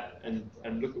through that and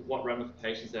look at what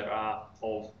ramifications there are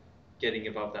of getting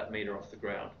above that metre off the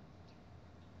ground.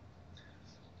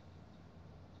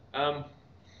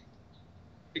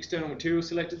 External materials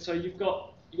selected, so you've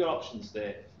got options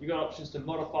there. You've got options to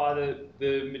modify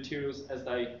the materials as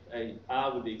they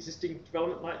are with the existing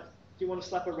development. Like, do you want to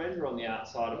slap a render on the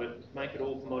outside of it, make it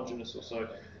all homogeneous or so?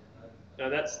 No,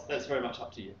 that's very much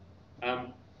up to you.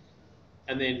 And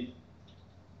then,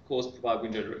 of course, provide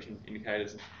window direction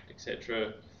indicators,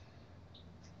 etc.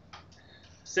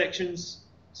 Sections,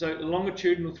 so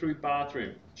longitudinal through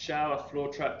bathroom, shower, floor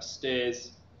trap,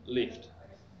 stairs, lift.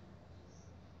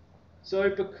 So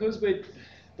because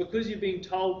you're being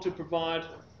told to provide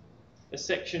a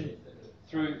section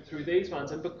through these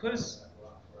ones, and because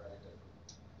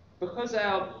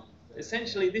our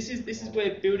essentially this is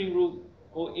where building rule,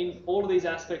 or in all of these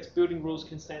aspects, building rules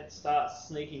consent starts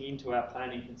sneaking into our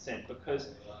planning consent. Because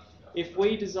if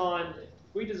we design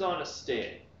a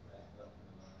stair,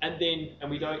 and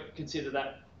we don't consider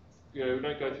that, we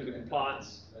don't go through the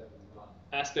compliance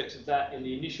aspects of that in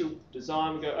the initial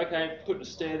design, we go, okay, putting a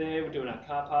stair there, we're doing our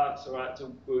car parks, all right, it's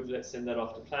all good, let's send that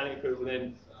off to planning approval.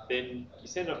 Then you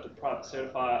send it off to private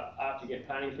certifier. After you get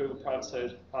planning approval, private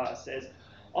certifier says,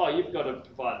 oh, you've got to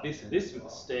provide this and this with the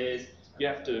stairs, you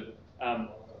have to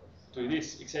do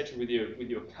this, etc. with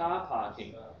your car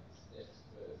parking.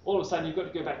 All of a sudden you've got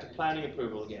to go back to planning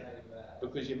approval again,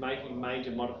 because you're making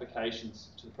major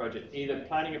modifications to the project. Either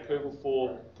planning approval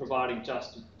for providing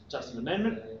just an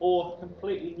amendment, or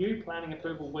completely new planning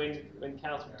approval when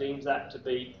council deems that to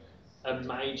be a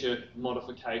major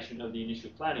modification of the initial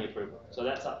planning approval. So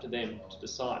that's up to them to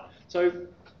decide. So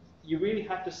you really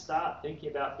have to start thinking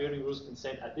about building rules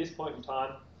consent at this point in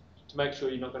time to make sure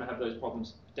you're not going to have those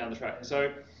problems down the track.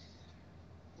 So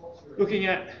looking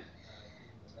at,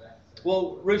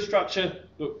 well, roof structure,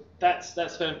 look, that's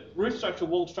fair. Roof structure,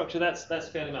 wall structure, that's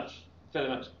fairly much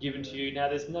given to you. Now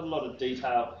there's not a lot of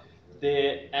detail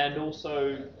there, and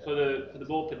also for the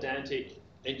more pedantic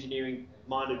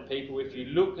engineering-minded people, if you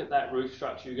look at that roof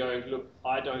structure, you go, look,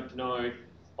 I don't know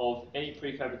of any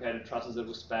prefabricated trusses that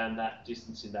will span that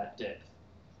distance in that depth.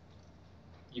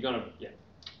 You're gonna, yeah.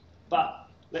 But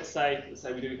let's say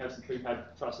we do have some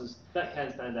prefab trusses that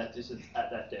can span that distance at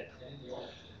that depth.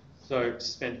 So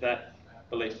suspend that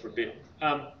belief for a bit.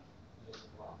 So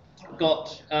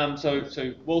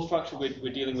wall structure,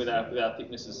 we're dealing with our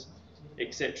thicknesses,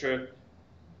 etc.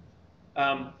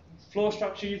 Floor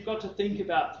structure, you've got to think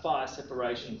about fire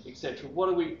separation, etc. What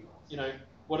are we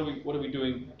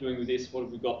doing with this? What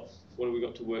have we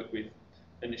got to work with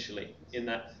initially in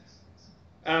that?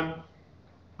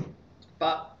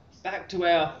 But back to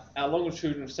our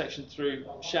longitudinal section through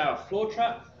shower floor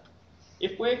trap.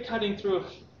 If we're cutting through a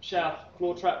shower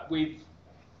floor trap with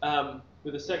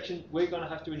a section, we're going to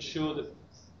have to ensure that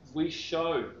we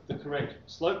show the correct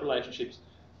slope relationships.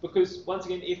 Because once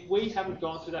again, if we haven't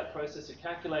gone through that process of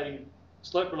calculating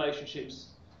slope relationships,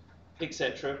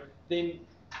 etc., then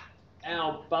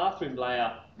our bathroom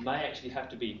layout may actually have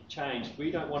to be changed.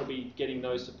 We don't want to be getting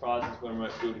those surprises when we're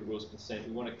at building rules consent.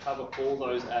 We want to cover all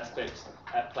those aspects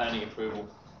at planning approval.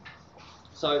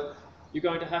 So you're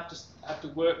going to have to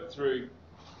work through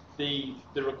the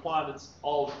requirements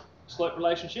of slope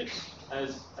relationships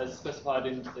as specified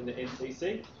in the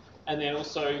NCC, and then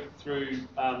also through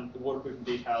the waterproofing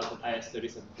details in AS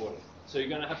 3740. So you're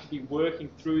going to have to be working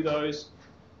through those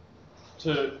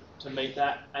to meet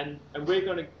that, and we're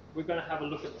going to have a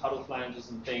look at puddle flanges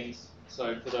and things.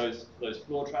 So for those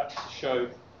floor traps to show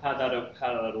how that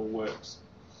all works.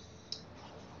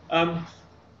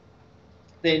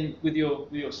 Then with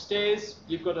your stairs,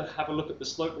 you've got to have a look at the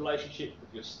slope relationship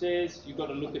with your stairs. You've got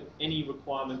to look at any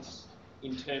requirements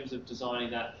in terms of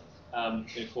designing that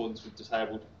in accordance with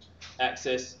disabled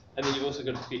access, and then you've also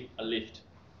got to fit a lift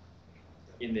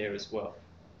in there as well.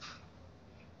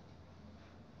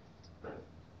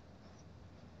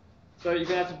 So you're going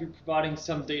to have to be providing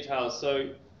some details.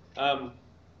 So,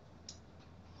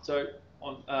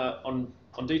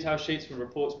 on detail sheets from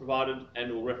reports provided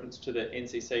and or reference to the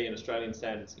NCC and Australian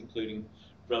standards, including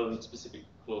relevant specific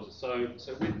clauses. So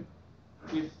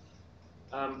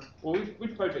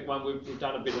with Project One, we've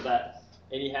done a bit of that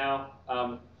anyhow.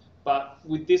 But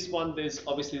with this one, there's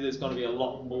going to be a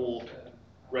lot more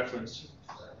reference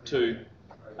to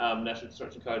National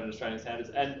Construction Code and Australian standards.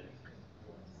 And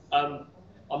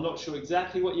I'm not sure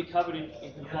exactly what you covered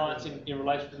in compliance in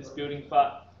relation to this building,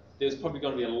 but there's probably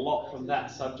going to be a lot from that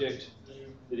subject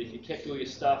that if you kept all your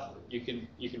stuff, you can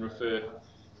refer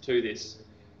to this.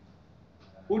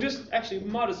 We'll just actually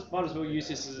might as well use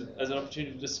this as an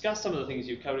opportunity to discuss some of the things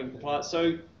you've covered in compliance.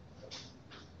 So,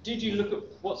 did you look at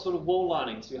what sort of wall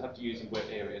linings you have to use in wet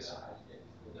areas?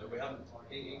 No, we haven't.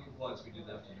 In compliance, we didn't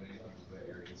have to do anything with wet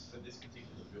areas. For this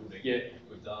particular building,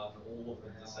 we've done all of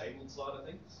the disabled side of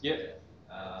things.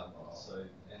 So,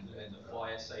 and the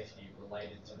fire safety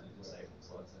related to the disabled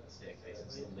sides, the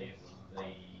staircases, the lift,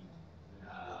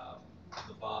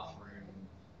 the bathroom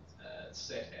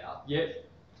set out.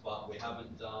 But we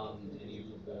haven't done any of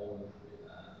the wall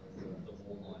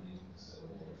linings or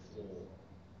the floor,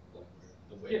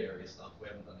 the wet area stuff. We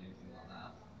haven't done anything like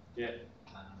that.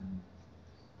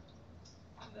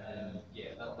 And then,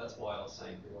 that's why I was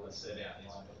saying the set out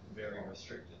is very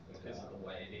restricted because of the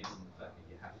way it is and the fact that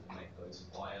you have to make those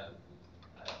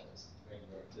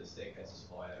the staircases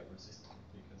fire resistant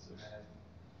because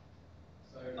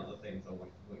of other things I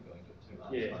won't go into too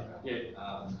much.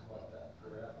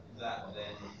 That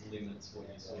then limits what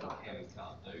you sort of can and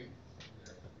can't do.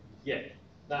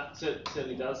 That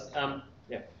certainly does.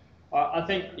 I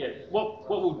think what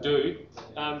we'll do,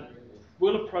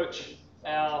 we'll approach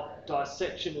our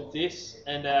dissection of this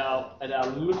and our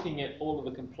looking at all of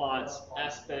the compliance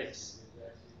aspects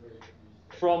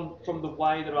from the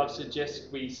way that I've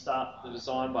suggested we start the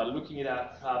design by looking at our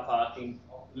car parking,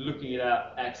 looking at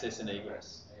our access and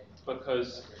egress,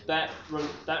 because that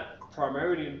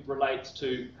primarily relates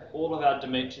to all of our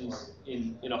dimensions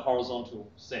in a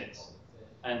horizontal sense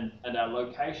and our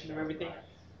location of everything.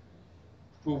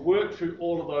 We'll work through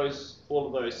all of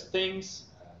those things.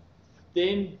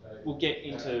 Then we'll get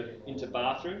into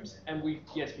bathrooms, and we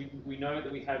know that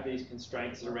we have these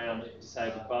constraints around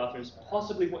disabled bathrooms.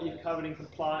 Possibly what you've covered in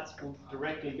compliance will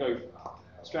directly go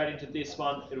straight into this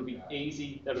one. It'll be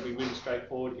easy. That'll be really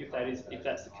straightforward. If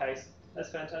that's the case, that's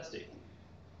fantastic.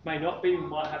 May not be. We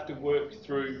might have to work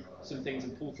through some things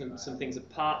and pull some things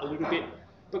apart a little bit,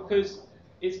 because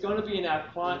it's going to be in our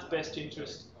client's best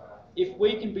interest if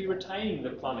we can be retaining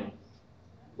the plumbing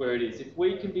where it is, if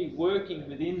we can be working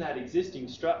within that existing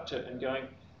structure and going,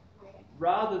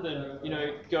 rather than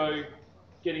go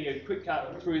getting a quick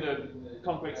cut through the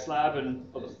concrete slab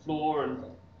or the floor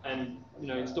and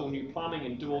install new plumbing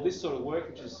and do all this sort of work,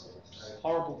 which is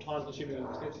horrible, time-consuming and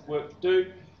expensive work to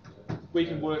do. We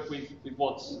can work with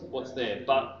what's there,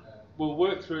 but we'll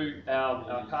work through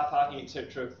our car parking,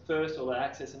 etc. first, all the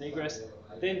access and egress,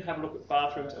 then have a look at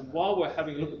bathrooms, and while we're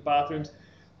having a look at bathrooms,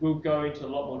 we'll go into a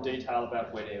lot more detail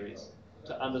about wet areas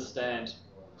to understand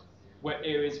wet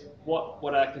areas,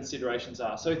 what our considerations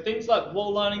are. So things like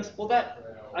wall linings, well,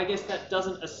 I guess that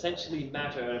doesn't essentially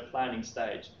matter at a planning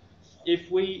stage.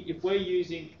 If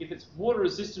it's water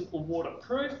resistant or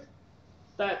waterproof,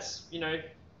 that's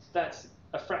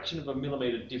a fraction of a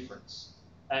millimetre difference,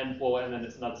 and then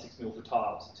it's another 6 mil for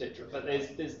tiles, etc. But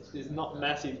there's not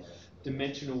massive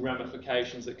dimensional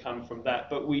ramifications that come from that.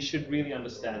 But we should really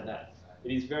understand that.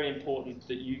 It is very important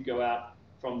that you go out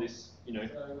from this,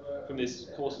 from this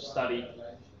course of study,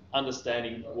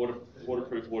 understanding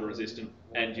waterproof, water resistant,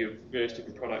 and your various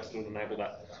different products that will enable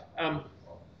that.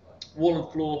 Wall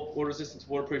and floor, water resistance,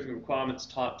 waterproofing requirements,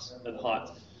 types, and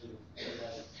heights.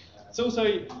 It's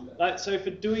also so for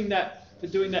doing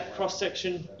that cross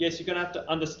section, yes, you're going to have to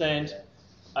understand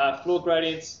floor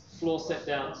gradients, floor set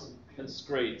downs, and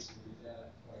screeds.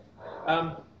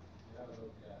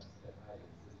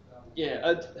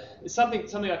 it's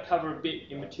something I cover a bit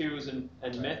in materials and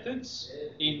methods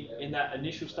in that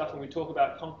initial stuff when we talk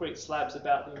about concrete slabs,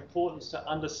 about the importance to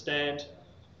understand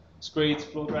screeds,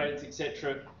 floor gradings,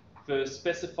 etc. for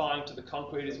specifying to the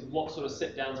concreters what sort of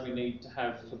set downs we need to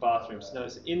have for bathrooms. Now,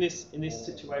 in this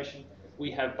situation,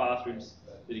 we have bathrooms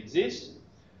that exist.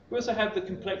 We also have the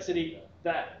complexity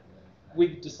that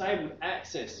with disabled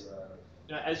access,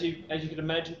 as you can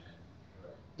imagine,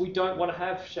 we don't want to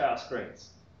have shower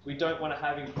screens. We don't want to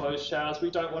have enclosed showers. We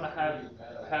don't want to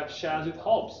have showers with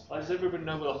hobs. Does everybody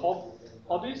know what a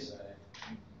hob is?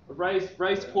 A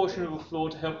raised portion of a floor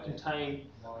to help contain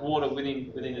water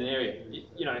within an area.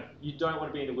 You don't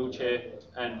want to be in a wheelchair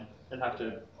and have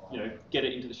to get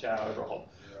it into the shower over a hob.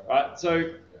 Right?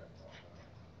 So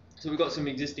we've got some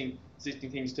existing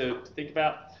things to think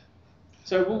about.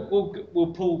 So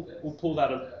we'll pull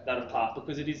that apart,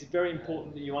 because it is very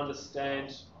important that you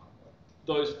understand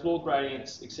those floor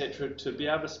gradients, etc., to be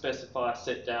able to specify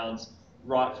set downs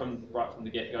right from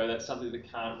the get-go. That's something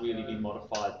that can't really be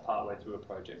modified partway through a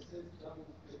project.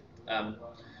 And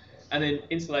then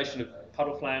installation of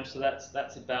puddle flange. So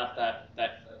that's about that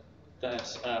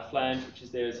flange, which is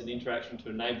there as an interaction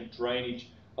to enable drainage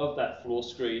of that floor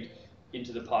screed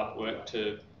into the pipework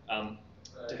to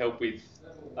help with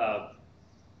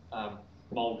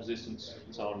mold resistance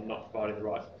and so on, not providing the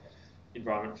right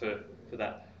environment for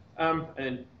that.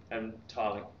 And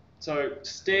tiling. So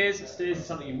stairs is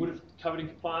something you would have covered in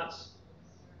compliance.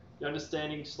 You're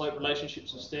understanding slope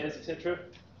relationships of stairs, etc.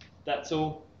 That's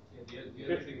all. Yeah, the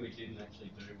other thing we didn't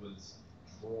actually do was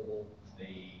draw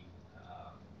the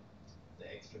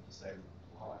extra disabled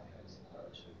compliance.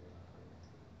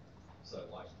 So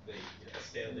like the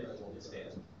stair lift or the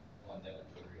stairs, I never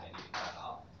drew any of that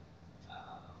up.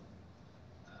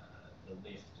 The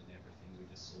lift and everything, we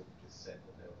just sort of said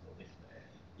that there was a lift there.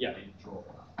 Yeah. We didn't draw it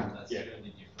up. That's the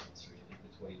only difference really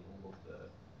between all of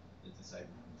the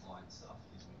disabled compliance stuff,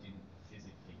 is we didn't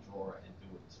physically draw it and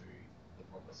do it to the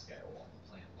proper scale on the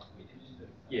plan like we did do.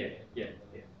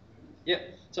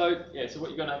 So what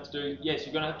you're going to have to do, yes,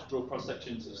 you're going to have to draw cross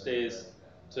sections of stairs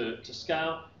to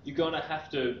scale. You're going to have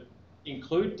to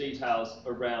include details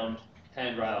around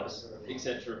handrails,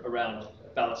 etc., around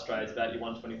balustrades, about your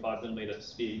 125mm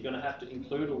sphere. You're going to have to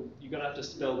include, or you're going to have to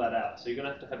spell that out. So you're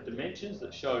going to have dimensions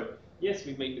that show, yes,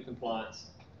 we meet the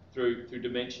compliance through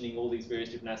dimensioning all these various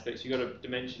different aspects. You've got to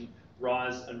dimension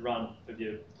rise and run of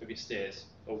your stairs,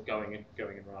 or going and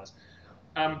rise.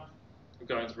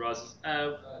 Going to rises.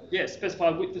 Specify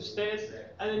width of stairs,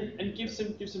 and give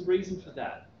some reason for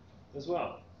that as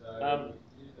well.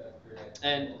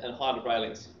 And height of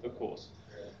railings, of course.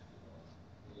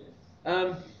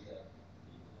 I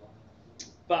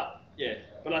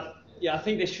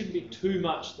think there shouldn't be too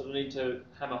much that I need to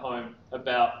hammer home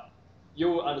about.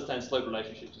 You'll understand slope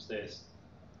relationships to stairs,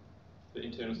 the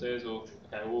internal stairs, or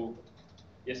okay, well,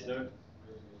 yes, no,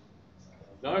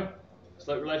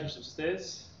 slope relationships to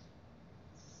stairs.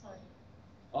 Sorry.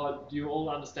 Do you all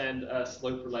understand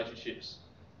slope relationships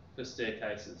for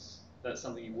staircases? That's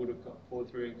something you would have got forward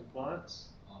through in compliance.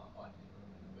 I didn't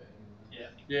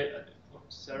remember. Yeah.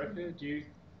 Sarika, do you?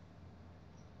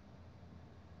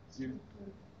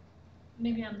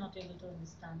 Maybe I'm not able to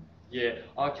understand. Yeah,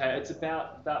 okay, it's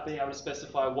about being able to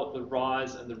specify what the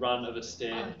rise and the run of a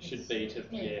stair should be to,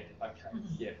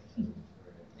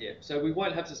 so we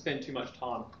won't have to spend too much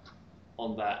time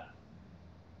on that.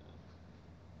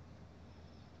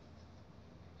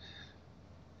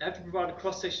 You have to provide a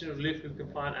cross-section of lift with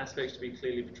compliant aspects to be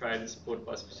clearly portrayed and supported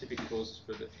by specific clauses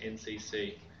for the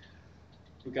NCC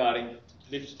regarding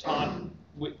lift type,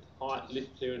 width, height,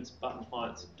 lift clearance, button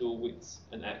heights, door widths,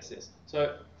 and access.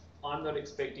 So I'm not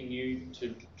expecting you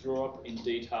to draw up in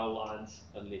detail lines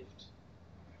a lift.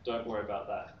 Don't worry about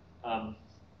that.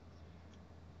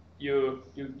 You're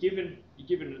given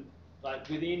like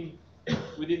within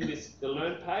this the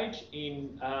learn page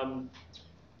in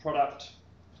product.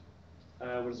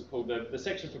 What is it called? The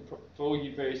section for all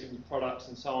your various different products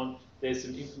and so on. There's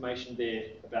some information there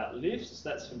about lifts.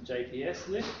 That's from JPS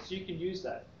lifts. So you can use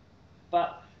that.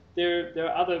 But there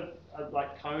are other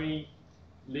like Coney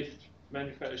lift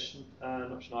manufacturers,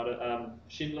 not Schneider,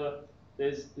 Schindler.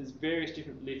 There's various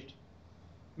different lift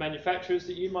manufacturers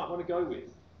that you might want to go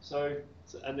with.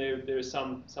 And there are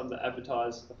some that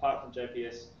advertise apart from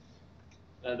JPS.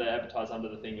 They advertise under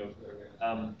the thing of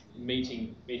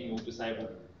meeting all disabled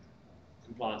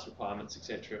compliance requirements,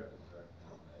 etc.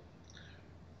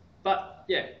 But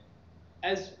yeah,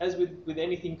 as with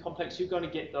anything complex, you're going to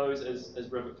get those as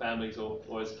Revit families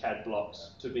or as CAD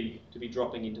blocks to be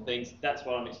dropping into things. That's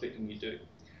what I'm expecting you to do.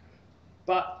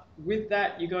 But with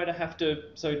that, you're going to have to,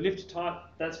 so lift type,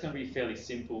 that's going to be fairly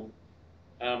simple.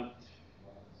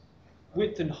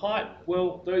 Width and height,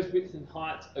 well, those widths and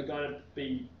heights are going to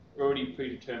be already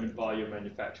predetermined by your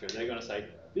manufacturer. They're going to say,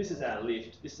 this is our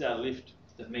lift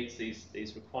that meets these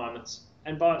requirements.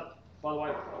 And by the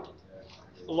way,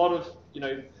 a lot of,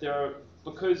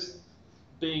 because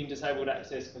being disabled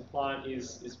access compliant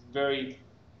is very,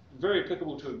 very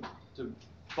applicable to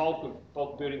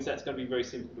bulk buildings, that's going to be very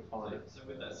simple to find. So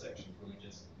with that section, can we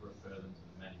just refer them to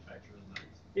the manufacturer's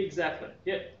notes? Exactly.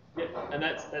 Yep. And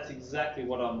that's exactly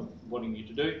what I'm wanting you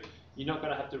to do. You're not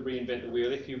going to have to reinvent the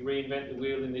wheel. If you reinvent the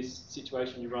wheel in this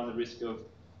situation, you run the risk of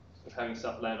having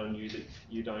stuff land on you that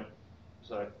you don't.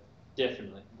 So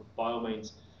definitely, by all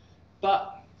means.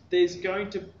 But there's going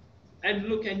to, and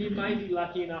you may be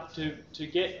lucky enough to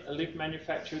get a lift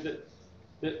manufacturer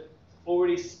that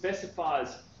already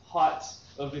specifies heights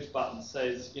of lift buttons.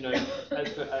 Says,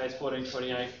 as per AS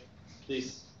 1428,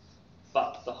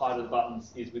 but the height of the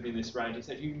buttons is within this range. He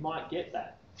said you might get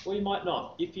that, or you might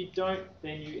not. If you don't,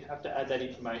 then you have to add that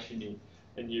information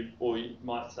in, or you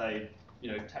might say,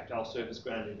 tactile surface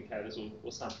ground indicators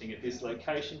or something at this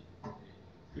location.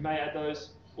 You may add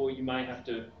those, or you may have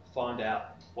to find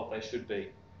out what they should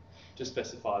be to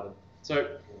specify them.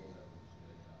 So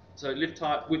lift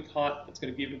height, width height, that's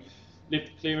going to give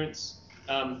lift clearance,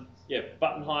 button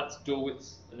heights, door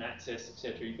widths, and access,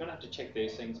 etc. You're going to have to check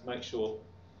these things, make sure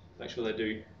they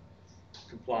do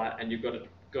comply, and you've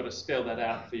got to spell that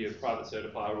out for your private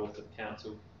certifier or for the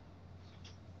council.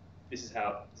 This is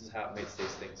how it meets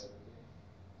these things.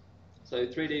 So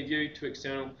 3D view to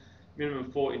external,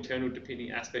 minimum 4 internal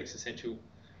depending aspects essential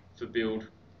for build.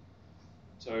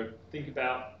 So think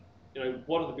about,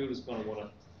 what are the builders going to want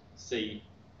to see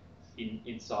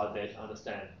inside there to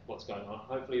understand what's going on.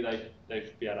 Hopefully they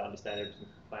should be able to understand everything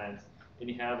from plans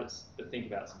anyhow, but think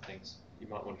about some things you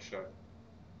might want to show.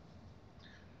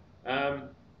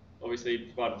 Obviously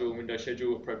provide a build window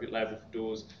schedule, appropriate label for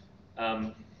doors,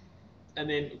 and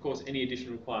then of course any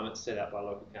additional requirements set out by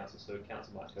local council. So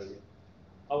council might tell you,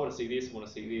 I want to see this, I want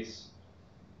to see this,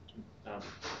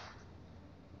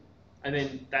 and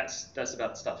then that's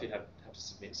about the stuff you have to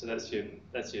submit. So that's your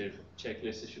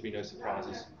checklist. There should be no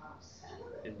surprises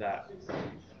in that.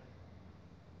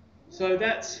 So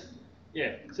that's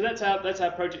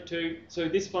our project 2. So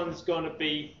this one's going to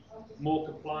be more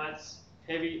compliance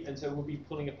heavy, and so we'll be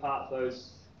pulling apart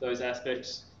those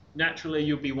aspects. Naturally,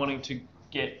 you'll be wanting to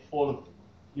get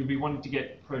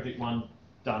project 1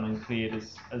 done and cleared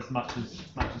as much as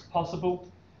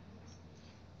possible.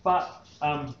 But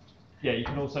you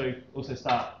can also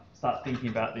start thinking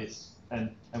about this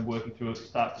and working through it.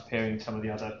 Start preparing some of the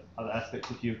other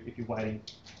aspects if you're waiting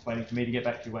for me to get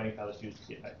back to you, waiting for other students to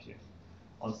get back to you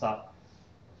on stuff.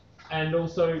 And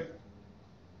also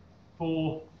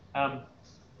for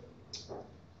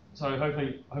so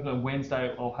hopefully on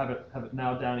Wednesday I'll have it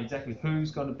nailed down exactly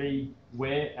who's going to be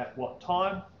where at what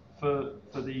time for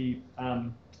the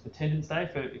attendance day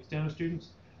for external students,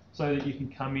 so that you can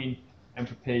come in and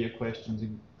prepare your questions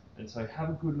and so have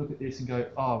a good look at this and go,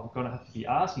 oh, we're going to have to be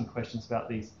asking questions about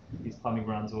these plumbing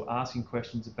runs, or asking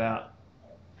questions about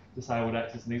disabled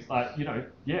access and things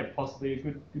possibly a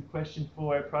good question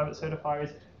for a private certifier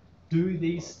is, do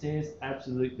these stairs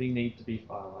absolutely need to be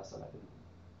fire isolated?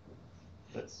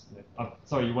 That's, I'm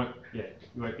sorry, you won't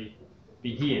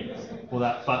be here for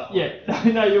that, but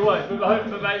no, you won't. But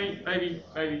maybe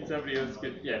somebody else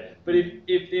could, But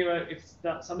if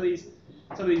some of these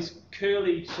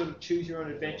curly sort of choose your own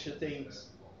adventure things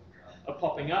are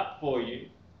popping up for you,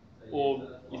 or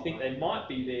you think they might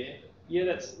be there,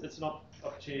 that's an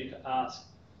opportunity to ask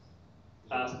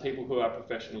people who are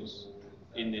professionals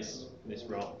in this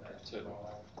realm to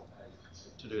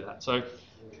do that. So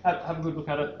have a good look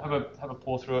at it, have a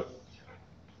pour through it,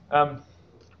 and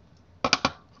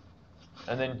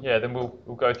then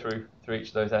we'll go through each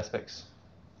of those aspects